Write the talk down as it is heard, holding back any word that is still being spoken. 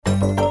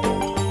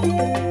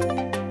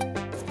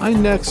I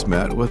next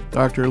met with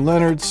Dr.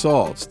 Leonard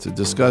Saltz to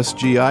discuss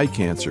GI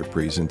cancer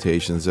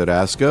presentations at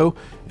ASCO,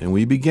 and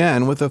we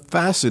began with a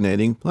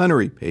fascinating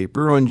plenary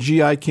paper on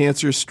GI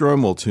cancer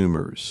stromal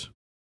tumors.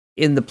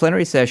 In the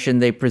plenary session,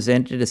 they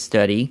presented a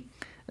study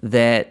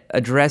that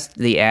addressed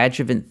the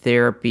adjuvant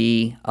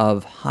therapy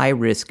of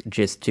high-risk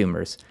GIST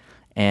tumors.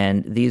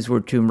 And these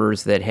were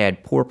tumors that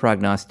had poor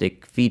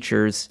prognostic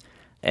features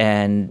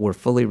and were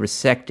fully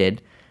resected.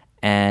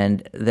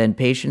 And then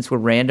patients were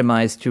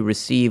randomized to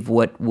receive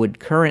what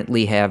would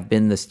currently have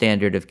been the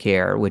standard of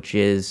care, which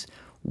is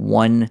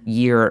 1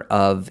 year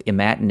of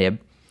imatinib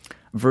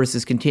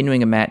versus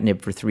continuing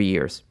imatinib for 3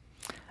 years.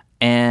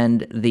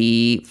 And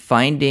the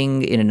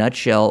finding in a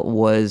nutshell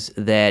was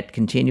that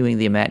continuing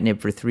the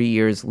imatinib for 3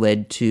 years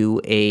led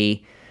to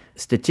a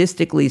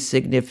statistically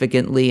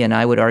significantly, and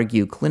I would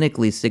argue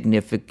clinically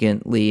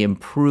significantly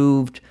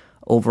improved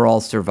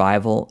overall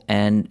survival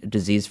and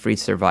disease-free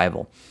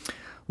survival.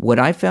 What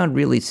I found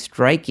really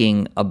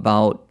striking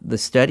about the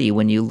study,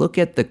 when you look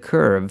at the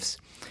curves,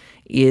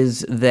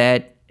 is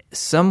that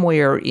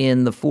somewhere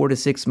in the 4 to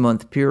 6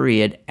 month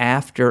period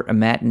after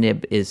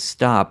imatinib is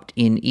stopped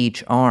in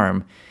each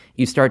arm,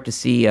 you start to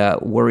see a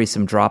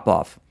worrisome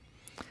drop-off.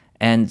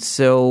 And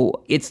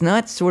so it's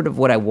not sort of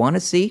what I want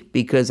to see,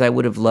 because I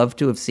would have loved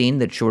to have seen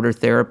that shorter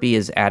therapy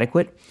is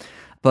adequate.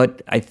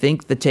 But I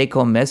think the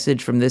take-home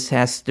message from this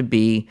has to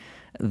be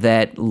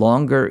that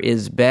longer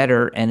is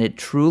better, and it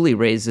truly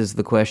raises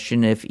the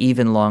question if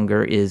even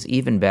longer is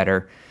even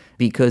better,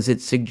 because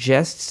it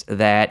suggests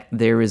that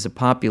there is a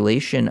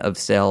population of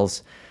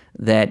cells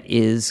that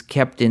is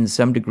kept in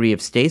some degree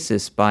of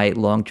stasis by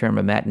long-term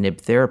imatinib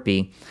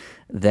therapy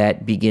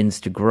that begins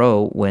to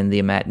grow when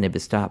the imatinib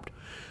is stopped.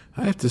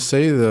 I have to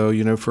say,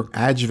 though, for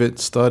adjuvant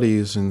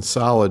studies in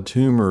solid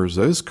tumors,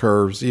 those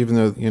curves, even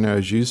though,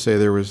 as you say,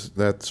 there was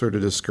that sort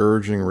of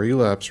discouraging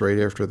relapse rate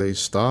after they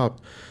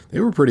stopped, they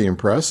were pretty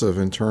impressive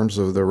in terms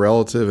of the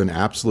relative and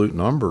absolute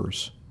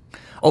numbers.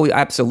 Oh,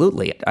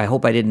 absolutely. I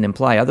hope I didn't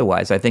imply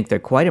otherwise. I think they're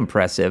quite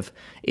impressive.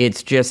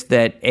 It's just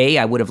that, A,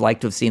 I would have liked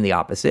to have seen the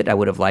opposite. I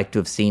would have liked to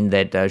have seen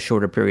that a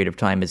shorter period of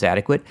time is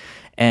adequate.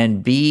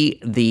 And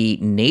B, the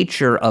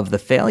nature of the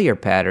failure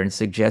pattern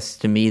suggests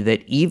to me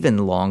that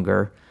even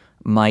longer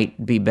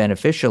might be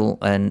beneficial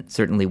and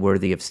certainly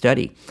worthy of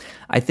study.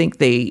 I think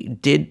they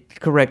did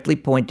correctly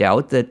point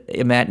out that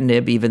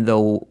imatinib, even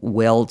though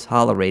well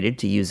tolerated,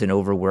 to use an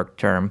overworked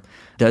term,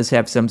 does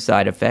have some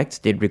side effects,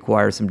 did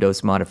require some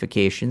dose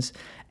modifications,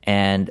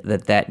 and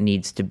that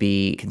needs to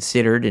be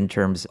considered in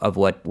terms of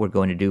what we're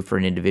going to do for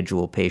an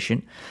individual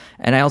patient.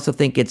 And I also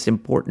think it's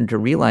important to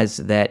realize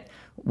that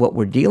what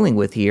we're dealing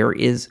with here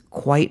is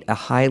quite a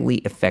highly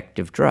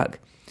effective drug,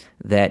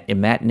 that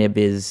imatinib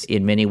is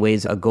in many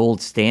ways a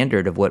gold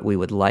standard of what we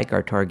would like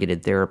our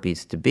targeted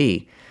therapies to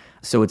be.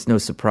 So it's no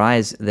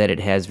surprise that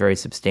it has very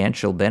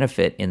substantial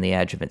benefit in the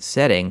adjuvant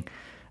setting.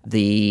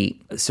 The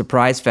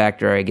surprise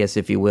factor, I guess,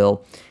 if you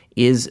will,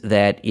 is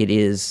that it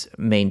is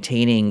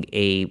maintaining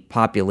a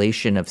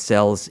population of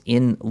cells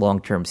in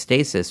long-term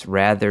stasis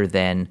rather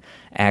than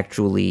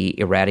actually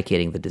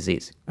eradicating the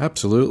disease.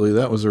 Absolutely.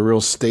 That was a real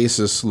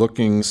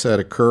stasis-looking set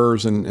of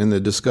curves. And in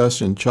the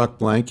discussion, Chuck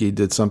Blanke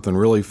did something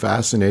really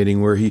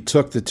fascinating where he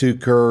took the two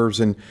curves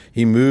and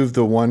he moved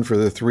the one for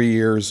the 3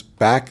 years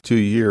back 2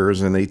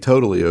 years, and they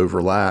totally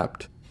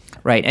overlapped.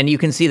 Right. And you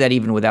can see that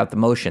even without the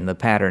motion. The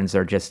patterns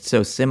are just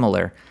so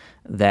similar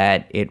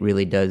that it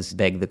really does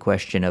beg the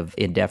question of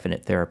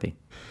indefinite therapy.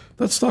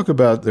 Let's talk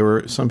about, there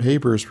were some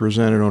papers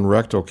presented on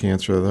rectal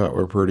cancer that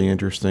were pretty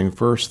interesting.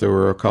 First, there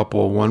were a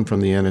couple, one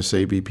from the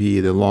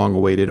NSABP, the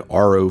long-awaited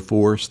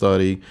R04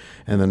 study,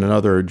 and then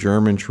another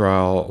German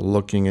trial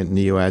looking at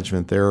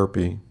neoadjuvant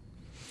therapy.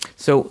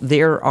 So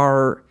there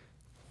are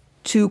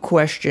two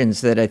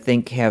questions that I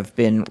think have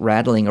been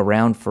rattling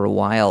around for a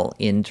while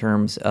in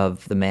terms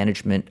of the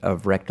management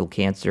of rectal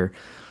cancer.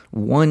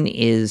 One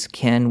is,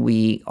 can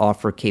we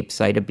offer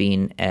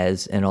capecitabine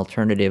as an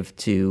alternative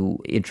to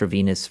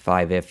intravenous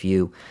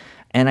 5-FU?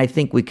 And I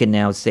think we can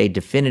now say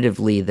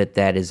definitively that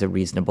that is a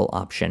reasonable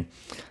option.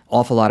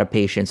 Awful lot of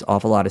patients,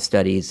 awful lot of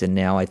studies, and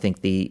now I think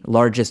the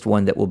largest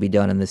one that will be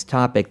done on this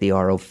topic, the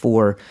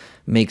R04,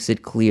 makes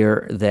it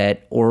clear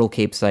that oral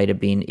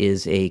capecitabine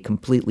is a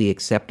completely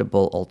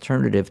acceptable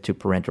alternative to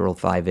parenteral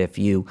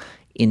 5-FU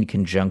in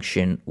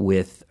conjunction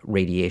with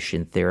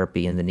radiation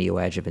therapy in the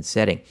neoadjuvant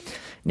setting.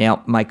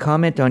 Now, my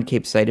comment on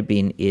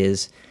capecitabine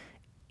is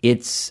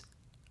it's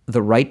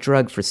the right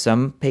drug for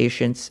some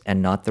patients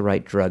and not the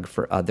right drug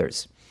for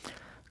others.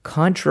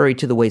 Contrary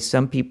to the way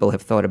some people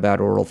have thought about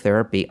oral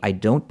therapy, I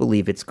don't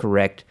believe it's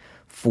correct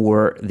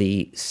for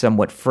the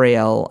somewhat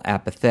frail,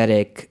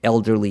 apathetic,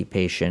 elderly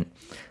patient.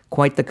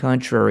 Quite the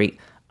contrary,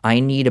 I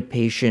need a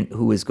patient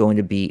who is going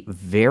to be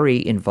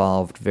very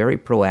involved, very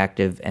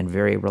proactive, and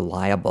very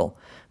reliable.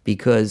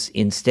 Because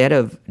instead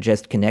of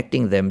just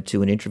connecting them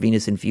to an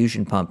intravenous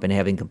infusion pump and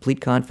having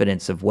complete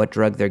confidence of what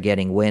drug they're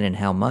getting when and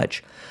how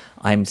much,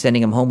 I'm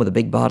sending them home with a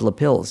big bottle of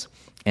pills.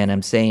 And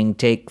I'm saying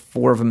take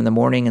 4 of them in the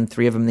morning and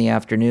 3 of them in the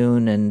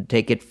afternoon, and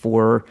take it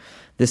for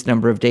this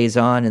number of days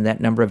on and that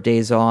number of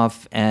days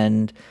off,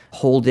 and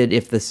hold it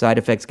if the side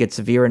effects get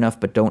severe enough,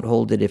 but don't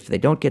hold it if they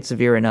don't get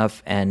severe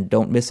enough, and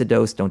don't miss a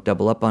dose, don't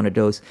double up on a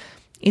dose.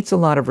 It's a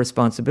lot of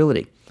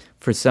responsibility.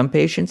 For some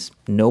patients,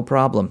 no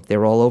problem.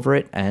 They're all over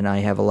it, and I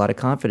have a lot of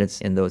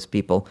confidence in those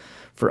people.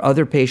 For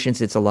other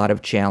patients, it's a lot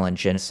of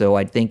challenge. And so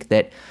I think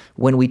that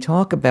when we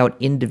talk about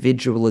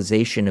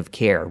individualization of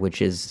care,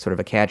 which is sort of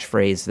a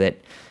catchphrase that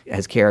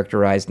has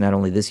characterized not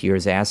only this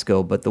year's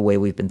ASCO, but the way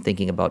we've been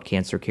thinking about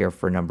cancer care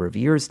for a number of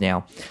years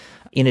now,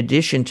 in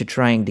addition to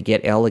trying to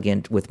get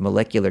elegant with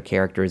molecular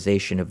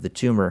characterization of the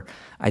tumor,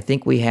 I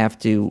think we have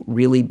to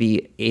really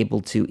be able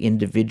to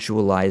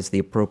individualize the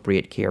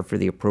appropriate care for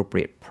the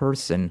appropriate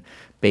person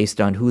based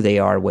on who they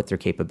are, what their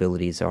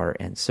capabilities are,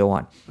 and so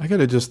on. I got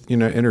to just,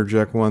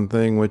 interject one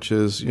thing, which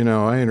is,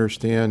 I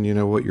understand,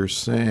 what you're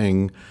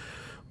saying,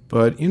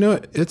 but,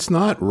 it's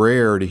not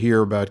rare to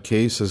hear about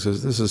cases,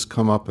 as this has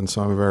come up in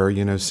some of our,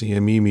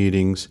 CME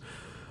meetings,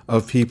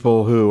 of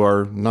people who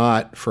are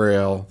not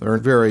frail. They're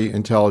very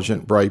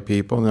intelligent, bright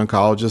people. And the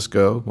oncologists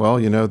go, well,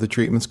 the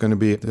treatment's going to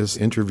be this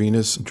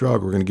intravenous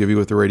drug we're going to give you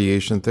with the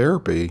radiation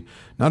therapy.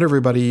 Not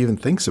everybody even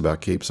thinks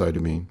about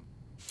capecitabine.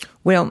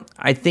 Well,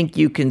 I think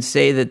you can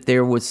say that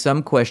there was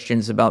some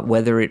questions about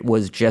whether it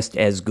was just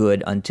as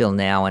good until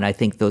now, and I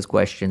think those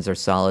questions are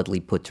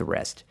solidly put to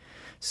rest.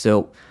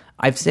 So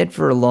I've said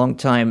for a long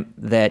time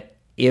that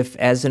if,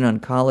 as an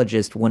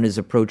oncologist, one is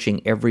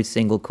approaching every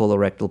single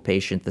colorectal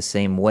patient the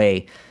same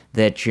way,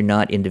 that you're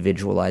not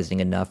individualizing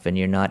enough and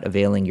you're not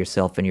availing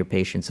yourself and your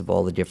patients of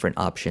all the different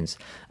options.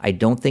 I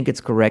don't think it's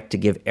correct to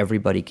give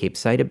everybody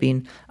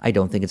capecitabine. I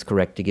don't think it's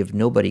correct to give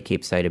nobody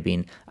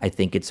capecitabine. I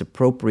think it's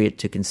appropriate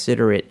to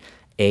consider it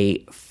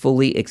a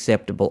fully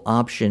acceptable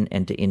option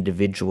and to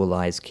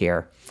individualize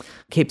care.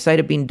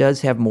 Capecitabine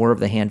does have more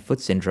of the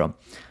hand-foot syndrome.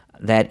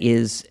 That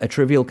is a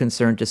trivial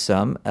concern to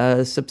some,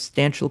 a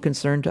substantial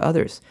concern to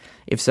others.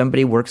 If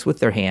somebody works with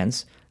their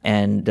hands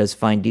and does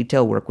fine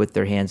detail work with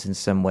their hands in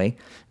some way,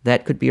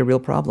 that could be a real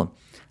problem.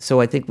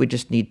 So I think we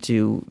just need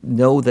to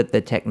know that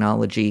the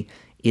technology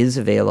is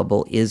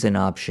available, is an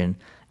option,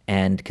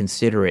 and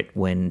consider it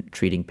when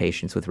treating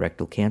patients with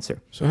rectal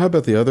cancer. So how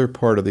about the other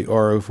part of the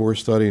R04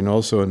 study and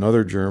also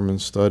another German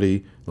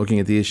study looking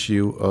at the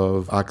issue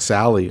of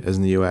oxali as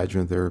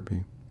neoadjuvant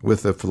therapy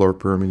with the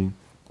fluoropyrimidine?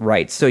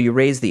 Right. So you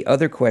raised the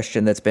other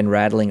question that's been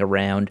rattling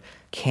around.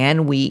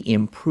 Can we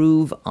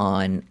improve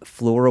on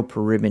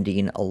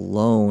fluoropyrimidine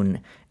alone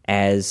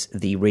as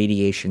the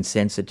radiation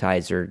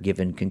sensitizer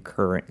given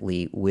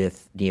concurrently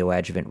with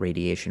neoadjuvant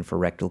radiation for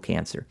rectal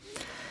cancer?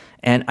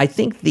 And I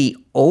think the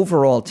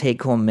overall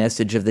take-home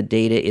message of the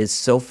data is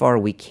so far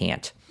we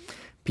can't.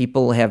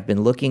 People have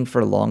been looking for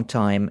a long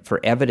time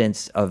for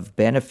evidence of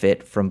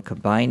benefit from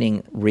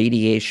combining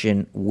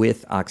radiation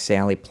with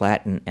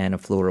oxaliplatin and a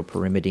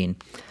fluoropyrimidine.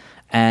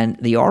 And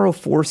the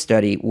R04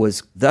 study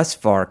was thus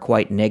far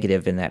quite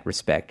negative in that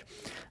respect.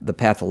 The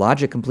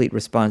pathologic complete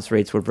response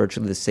rates were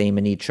virtually the same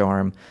in each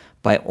arm.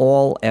 By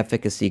all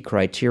efficacy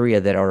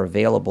criteria that are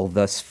available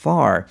thus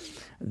far,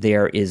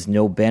 there is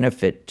no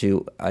benefit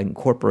to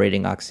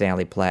incorporating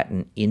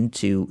oxaliplatin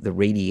into the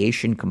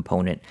radiation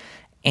component,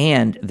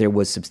 and there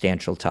was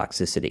substantial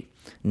toxicity.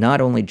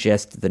 Not only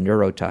just the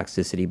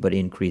neurotoxicity, but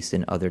increase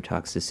in other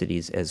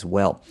toxicities as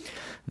well.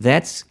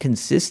 That's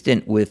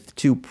consistent with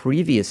two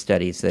previous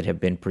studies that have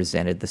been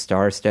presented, the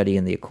STAR study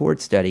and the ACCORD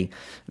study,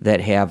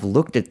 that have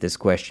looked at this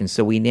question.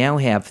 So we now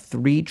have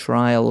 3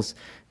 trials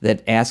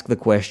that ask the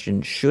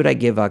question, should I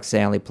give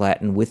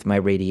oxaliplatin with my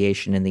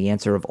radiation? And the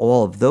answer of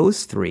all of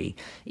those 3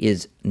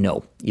 is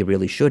no, you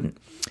really shouldn't.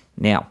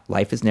 Now,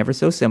 life is never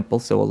so simple,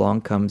 so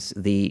along comes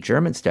the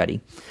German study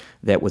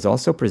that was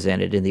also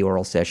presented in the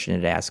oral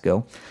session at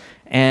ASCO.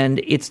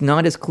 And it's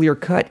not as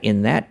clear-cut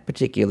in that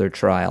particular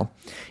trial.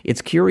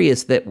 It's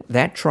curious that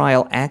that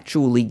trial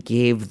actually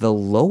gave the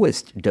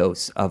lowest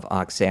dose of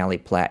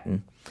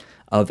oxaliplatin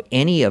of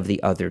any of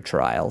the other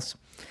trials.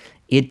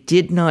 It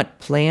did not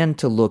plan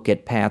to look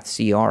at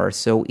PathCR,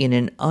 so in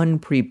an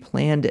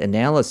unpreplanned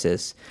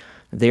analysis,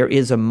 there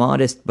is a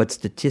modest but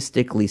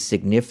statistically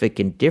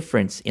significant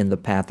difference in the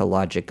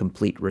pathologic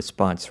complete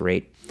response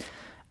rate.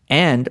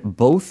 And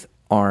both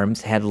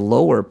arms had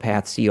lower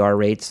PathCR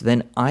rates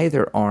than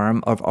either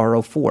arm of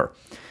R04.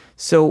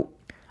 So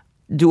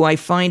do I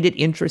find it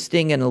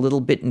interesting and a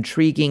little bit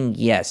intriguing?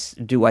 Yes.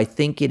 Do I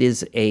think it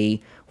is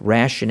a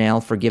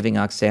rationale for giving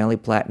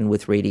oxaliplatin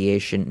with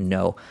radiation?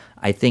 No.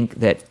 I think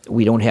that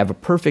we don't have a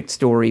perfect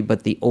story,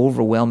 but the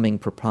overwhelming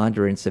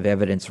preponderance of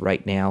evidence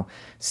right now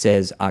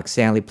says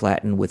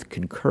oxaliplatin with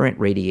concurrent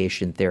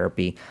radiation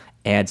therapy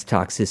adds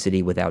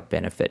toxicity without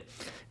benefit.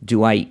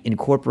 Do I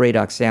incorporate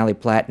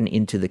oxaliplatin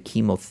into the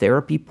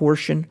chemotherapy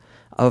portion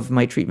of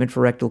my treatment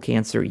for rectal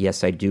cancer?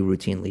 Yes, I do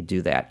routinely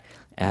do that.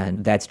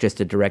 And that's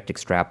just a direct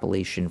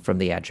extrapolation from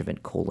the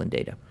adjuvant colon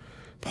data.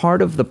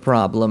 Part of the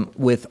problem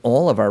with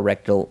all of our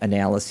rectal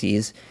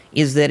analyses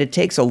is that it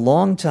takes a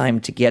long time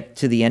to get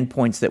to the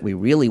endpoints that we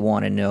really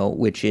want to know,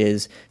 which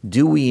is,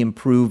 do we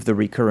improve the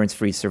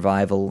recurrence-free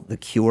survival, the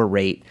cure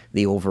rate,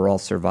 the overall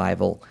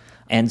survival?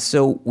 And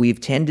so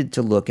we've tended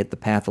to look at the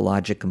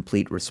pathologic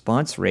complete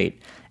response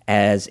rate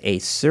as a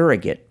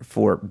surrogate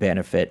for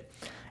benefit.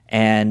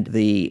 And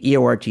the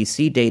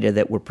EORTC data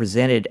that were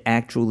presented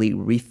actually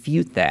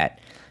refute that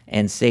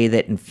and say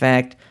that, in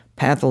fact,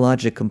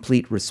 pathologic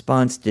complete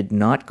response did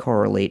not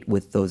correlate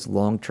with those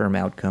long-term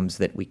outcomes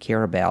that we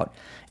care about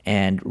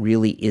and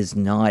really is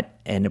not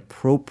an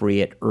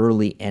appropriate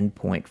early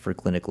endpoint for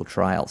clinical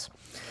trials.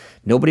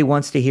 Nobody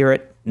wants to hear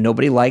it.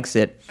 Nobody likes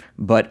it.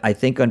 But I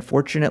think,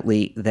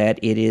 unfortunately, that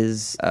it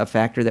is a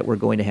factor that we're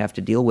going to have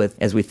to deal with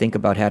as we think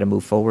about how to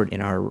move forward in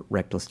our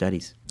rectal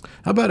studies.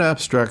 How about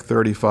abstract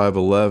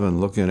 3511,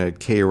 looking at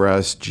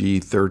KRAS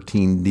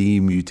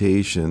G13D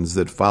mutations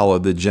that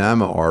followed the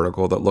JAMA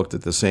article that looked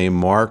at the same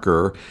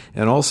marker,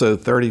 and also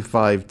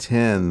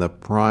 3510, the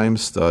PRIME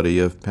study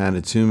of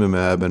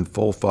panitumumab and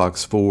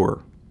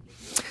FOLFOX4?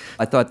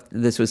 I thought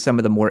this was some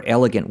of the more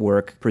elegant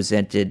work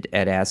presented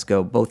at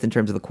ASCO, both in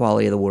terms of the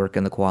quality of the work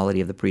and the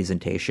quality of the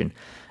presentation.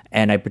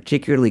 And I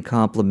particularly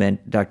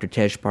compliment Dr.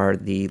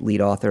 Tejpar, the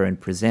lead author and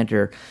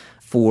presenter,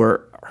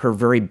 for her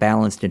very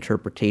balanced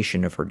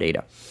interpretation of her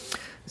data.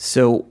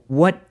 So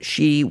what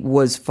she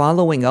was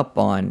following up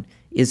on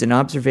is an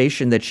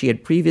observation that she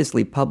had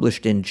previously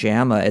published in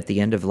JAMA at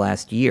the end of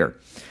last year,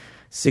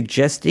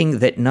 suggesting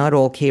that not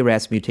all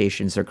KRAS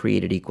mutations are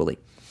created equally.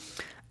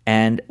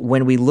 And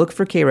when we look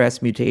for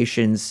KRAS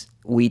mutations,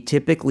 we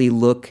typically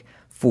look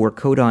for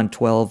codon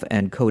 12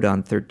 and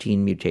codon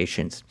 13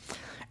 mutations.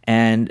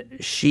 And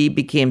she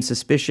became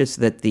suspicious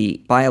that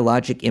the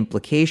biologic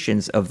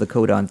implications of the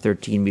codon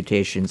 13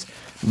 mutations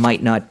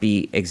might not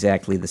be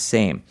exactly the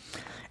same.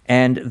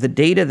 And the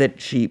data that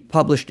she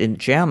published in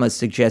JAMA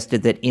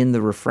suggested that in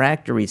the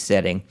refractory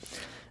setting,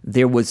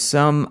 there was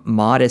some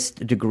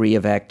modest degree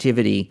of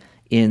activity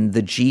in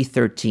the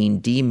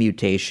G13D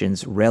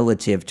mutations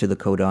relative to the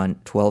codon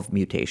 12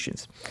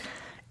 mutations.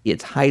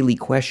 It's highly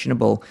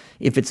questionable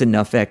if it's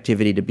enough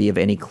activity to be of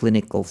any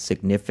clinical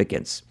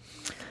significance.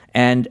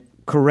 And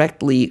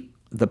correctly,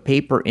 the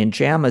paper in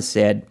JAMA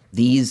said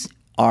these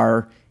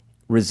are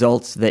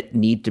results that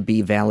need to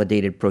be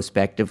validated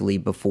prospectively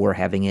before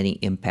having any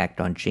impact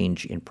on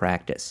change in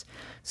practice.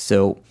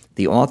 So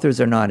the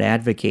authors are not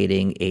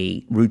advocating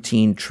a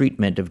routine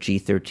treatment of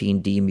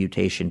G13D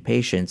mutation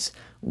patients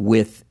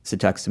with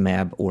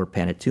cetuximab or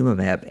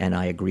panitumumab, and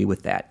I agree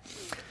with that.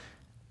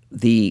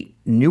 The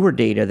newer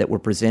data that were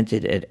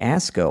presented at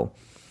ASCO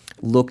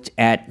looked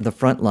at the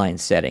frontline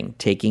setting,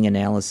 taking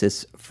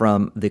analysis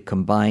from the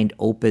combined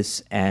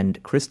OPUS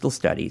and CRYSTAL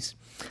studies,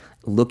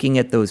 looking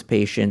at those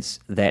patients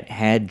that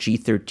had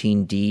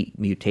G13D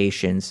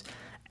mutations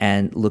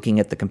and looking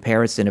at the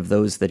comparison of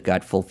those that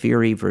got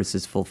FOLFIRI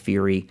versus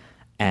FOLFIRI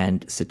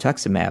and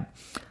cetuximab.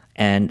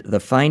 And the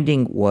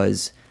finding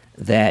was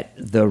that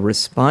the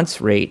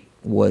response rate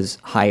was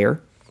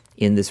higher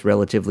in this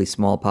relatively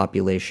small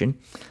population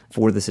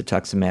for the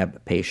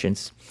cetuximab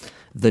patients.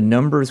 The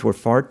numbers were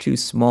far too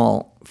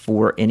small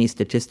for any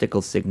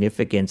statistical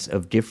significance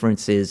of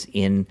differences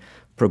in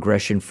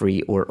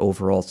progression-free or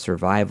overall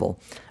survival,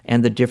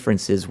 and the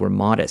differences were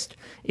modest.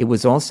 It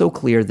was also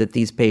clear that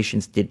these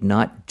patients did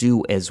not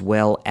do as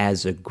well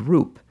as a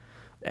group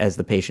as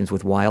the patients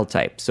with wild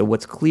type. So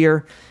what's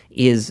clear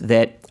is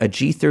that a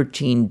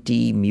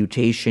G13D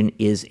mutation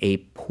is a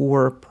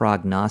poor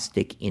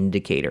prognostic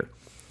indicator.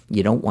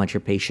 You don't want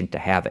your patient to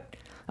have it.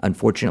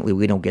 Unfortunately,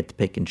 we don't get to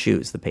pick and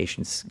choose. The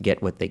patients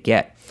get what they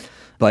get.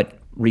 But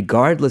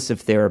regardless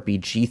of therapy,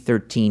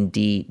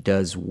 G13D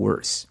does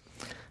worse.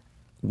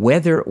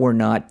 Whether or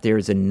not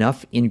there's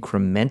enough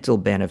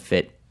incremental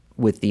benefit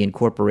with the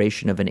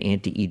incorporation of an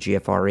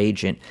anti-EGFR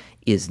agent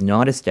is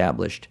not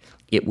established.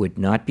 It would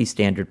not be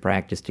standard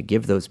practice to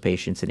give those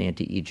patients an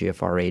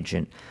anti-EGFR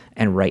agent,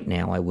 and right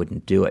now I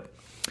wouldn't do it.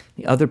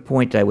 The other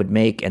point I would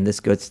make, and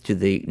this goes to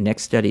the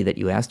next study that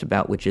you asked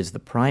about, which is the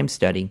PRIME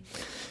study,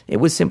 it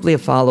was simply a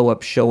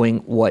follow-up showing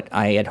what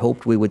I had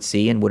hoped we would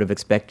see and would have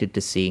expected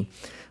to see,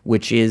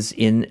 which is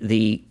in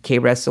the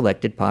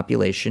KRAS-selected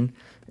population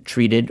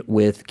treated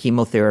with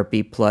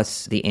chemotherapy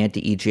plus the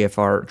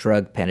anti-EGFR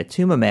drug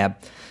panitumumab,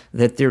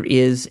 that there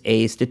is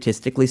a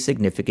statistically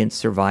significant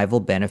survival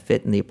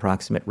benefit in the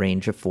approximate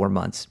range of 4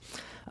 months,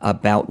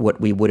 about what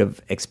we would have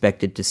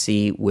expected to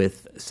see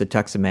with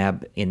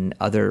cetuximab in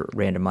other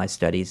randomized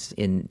studies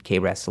in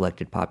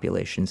KRAS-selected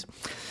populations.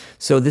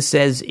 So this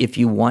says if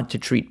you want to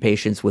treat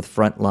patients with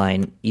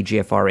frontline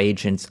EGFR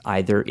agents,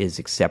 either is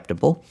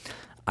acceptable.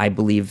 I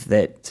believe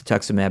that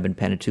cetuximab and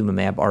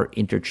panitumumab are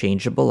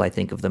interchangeable. I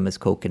think of them as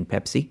Coke and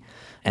Pepsi.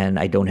 And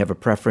I don't have a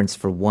preference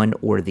for one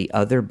or the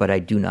other, but I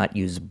do not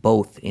use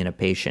both in a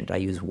patient. I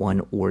use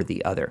one or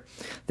the other.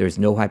 There's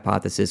no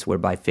hypothesis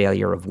whereby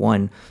failure of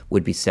one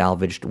would be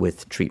salvaged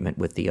with treatment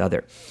with the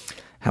other.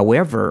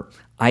 However,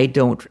 I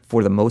don't,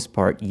 for the most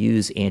part,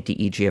 use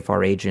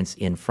anti-EGFR agents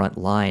in front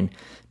line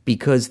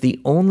because the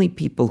only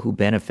people who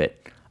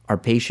benefit are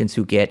patients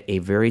who get a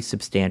very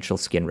substantial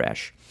skin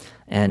rash.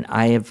 And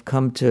I have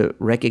come to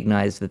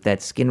recognize that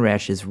that skin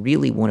rash is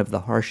really one of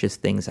the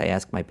harshest things I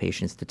ask my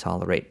patients to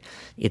tolerate.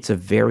 It's a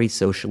very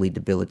socially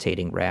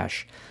debilitating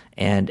rash.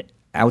 And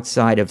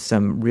outside of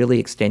some really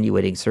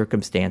extenuating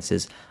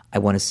circumstances, I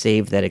want to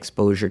save that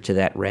exposure to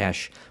that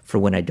rash for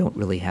when I don't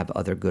really have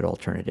other good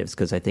alternatives,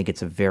 because I think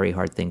it's a very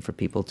hard thing for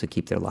people to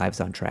keep their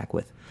lives on track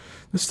with.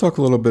 Let's talk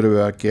a little bit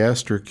about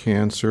gastric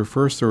cancer.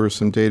 First, there was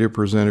some data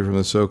presented from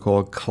the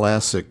so-called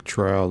CLASSIC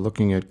trial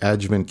looking at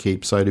adjuvant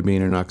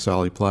capecitabine and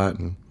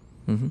oxaliplatin.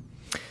 Mm-hmm.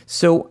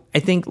 So I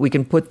think we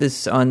can put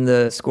this on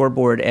the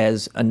scoreboard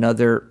as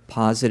another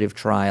positive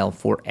trial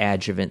for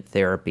adjuvant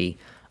therapy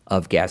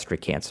of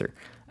gastric cancer.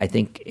 I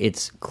think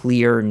it's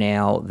clear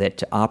now that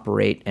to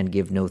operate and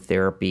give no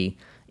therapy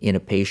in a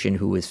patient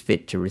who is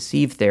fit to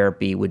receive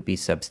therapy would be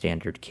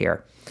substandard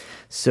care.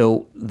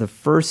 So the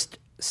first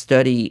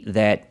study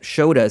that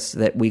showed us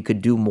that we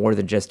could do more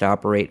than just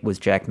operate was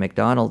Jack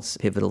McDonald's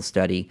pivotal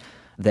study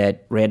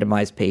that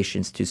randomized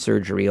patients to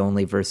surgery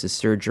only versus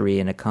surgery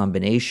in a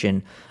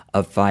combination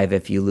of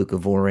 5-FU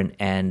leucovorin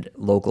and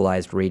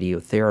localized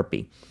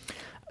radiotherapy.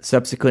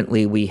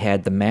 Subsequently, we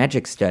had the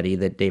MAGIC study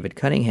that David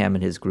Cunningham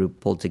and his group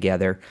pulled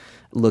together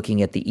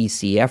looking at the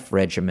ECF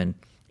regimen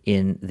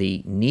in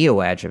the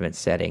neoadjuvant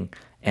setting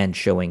and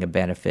showing a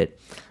benefit.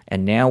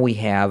 And now we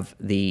have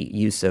the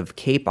use of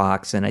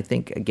Capox, and I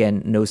think,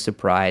 again, no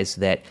surprise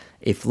that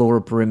if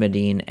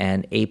fluoropyrimidine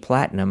and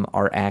A-platinum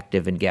are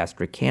active in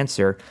gastric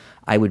cancer,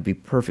 I would be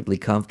perfectly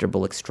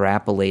comfortable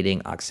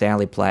extrapolating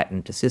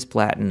oxaliplatin to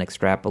cisplatin,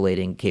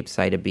 extrapolating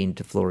capecitabine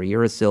to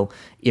fluorouracil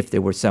if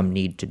there were some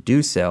need to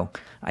do so.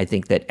 I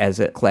think that as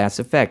a class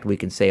effect, we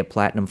can say a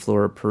platinum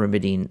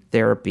fluoropyrimidine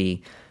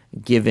therapy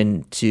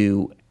given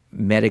to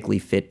medically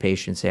fit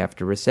patients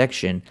after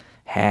resection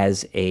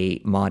has a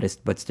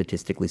modest but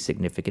statistically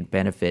significant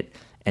benefit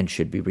and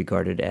should be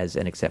regarded as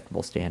an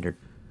acceptable standard.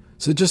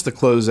 So just to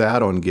close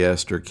out on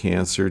gastric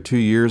cancer, 2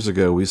 years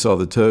ago we saw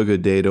the TOGA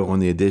data on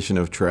the addition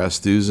of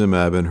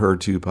trastuzumab in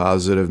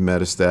HER2-positive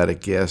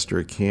metastatic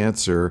gastric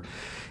cancer.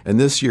 And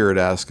this year at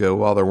ASCO,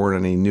 while there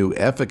weren't any new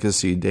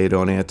efficacy data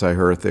on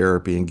anti-HER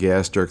therapy in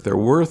gastric, there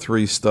were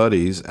 3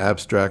 studies,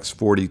 abstracts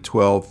 40,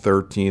 12,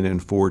 13,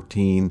 and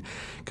 14,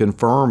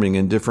 confirming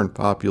in different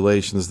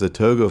populations the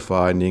TOGA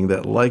finding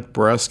that, like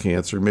breast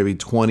cancer, maybe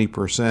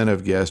 20%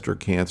 of gastric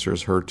cancer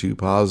is HER2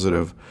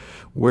 positive.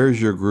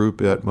 Where's your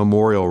group at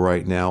Memorial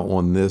right now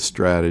on this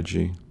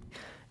strategy?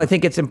 I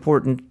think it's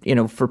important,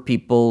 for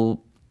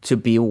people to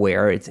be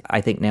aware. It's,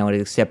 I think, now an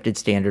accepted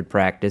standard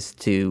practice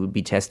to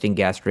be testing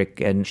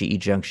gastric and GE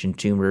junction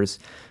tumors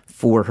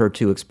for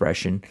HER2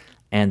 expression,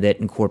 and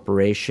that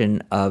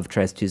incorporation of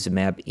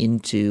trastuzumab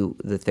into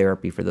the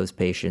therapy for those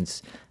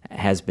patients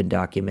has been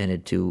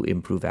documented to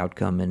improve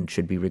outcome and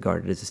should be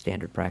regarded as a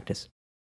standard practice.